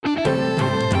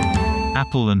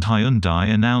Apple and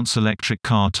Hyundai announce electric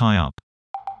car tie-up.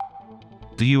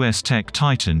 The US tech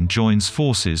titan joins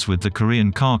forces with the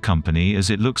Korean car company as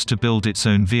it looks to build its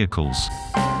own vehicles.